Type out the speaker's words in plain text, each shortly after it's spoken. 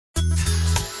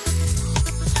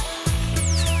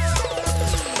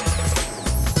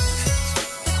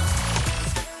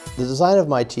The design of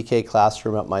my TK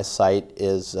classroom at my site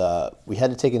is, we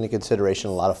had to take into consideration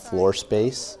a lot of floor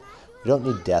space. We don't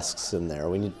need desks in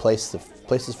there. We need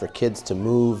places for kids to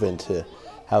move and to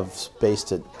have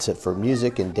space for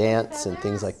music and dance and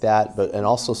things like that, and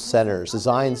also centers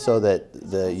designed so that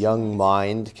the young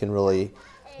mind can really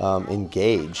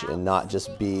engage and not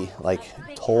just be like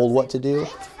told what to do,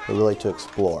 but really to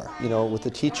explore. You know, with the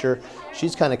teacher,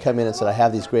 she's kind of come in and said, I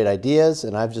have these great ideas,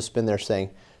 and I've just been there saying,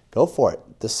 go for it.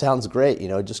 This sounds great. You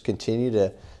know, just continue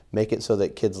to make it so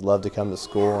that kids love to come to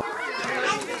school.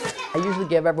 I usually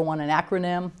give everyone an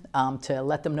acronym to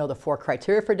let them know the 4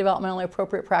 criteria for developmentally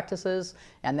appropriate practices,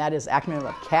 and that is acronym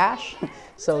of CASH.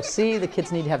 So C, the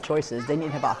kids need to have choices. They need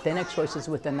to have authentic choices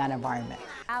within that environment.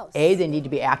 A, they need to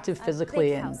be active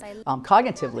physically and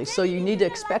cognitively. So you need to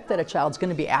expect that a child's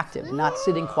going to be active, not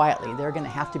sitting quietly. They're going to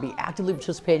have to be actively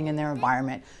participating in their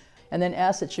environment. And then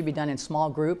S, it should be done in small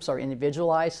groups or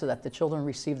individualized so that the children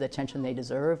receive the attention they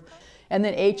deserve. And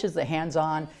then H is the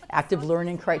hands-on, active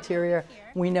learning criteria.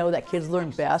 We know that kids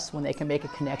learn best when they can make a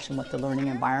connection with the learning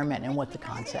environment and with the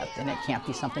concept, and it can't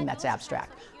be something that's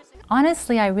abstract.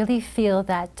 Honestly, I really feel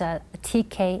that the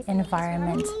TK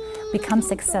environment becomes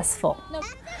successful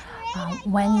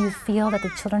when you feel that the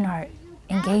children are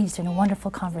engaged in wonderful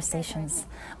conversations,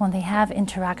 when they have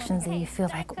interactions that you feel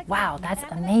like, wow, that's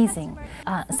amazing.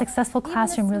 A successful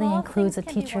classroom really includes a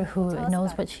teacher who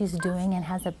knows what she's doing and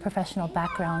has a professional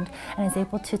background and is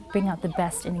able to bring out the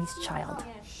best in each child.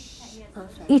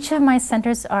 Each of my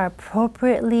centers are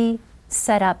appropriately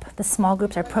set up, the small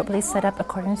groups are appropriately set up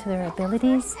according to their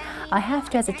abilities. I have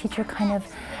to, as a teacher, kind of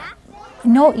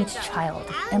know each child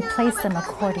and place them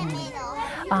accordingly.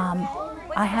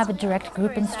 I have a direct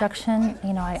group instruction.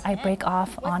 You know, I break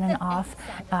off on and off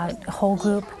whole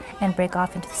group and break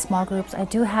off into small groups. I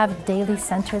do have daily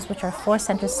centers, which are 4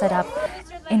 centers set up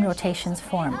in rotations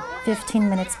form. 15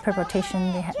 minutes per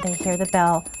rotation, they hear the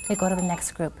bell, they go to the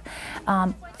next group.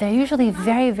 They're usually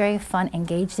very, very fun,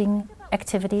 engaging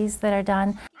activities that are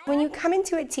done. When you come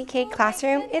into a TK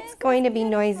classroom, it's going to be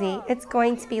noisy, it's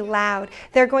going to be loud,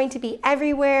 they're going to be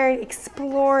everywhere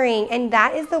exploring, and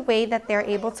that is the way that they're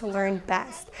able to learn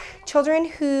best. Children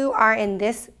who are in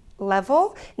this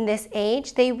level, in this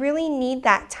age, they really need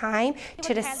that time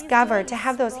to discover, to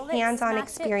have those hands-on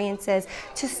experiences,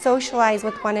 to socialize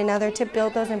with one another, to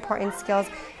build those important skills.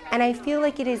 And I feel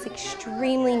like it is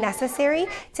extremely necessary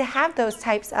to have those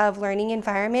types of learning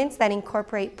environments that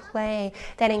incorporate play,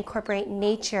 that incorporate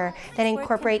nature, that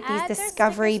incorporate these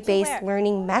discovery-based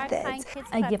learning methods.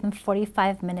 I give them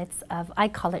 45 minutes of, I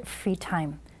call it free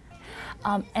time.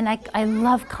 And I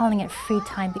love calling it free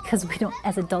time because we don't,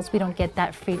 as adults, we don't get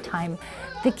that free time.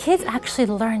 The kids actually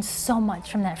learn so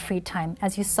much from that free time,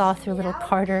 as you saw through little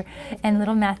Carter and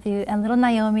little Matthew and little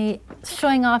Naomi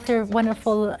showing off their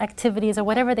wonderful activities or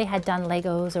whatever they had done,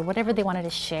 Legos or whatever they wanted to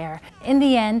share. In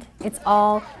the end, it's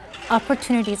all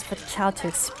opportunities for the child to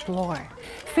explore.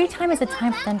 Free time is a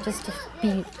time for them just to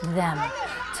be them,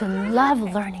 to love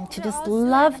learning, to just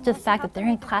love the fact that they're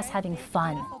in class having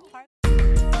fun.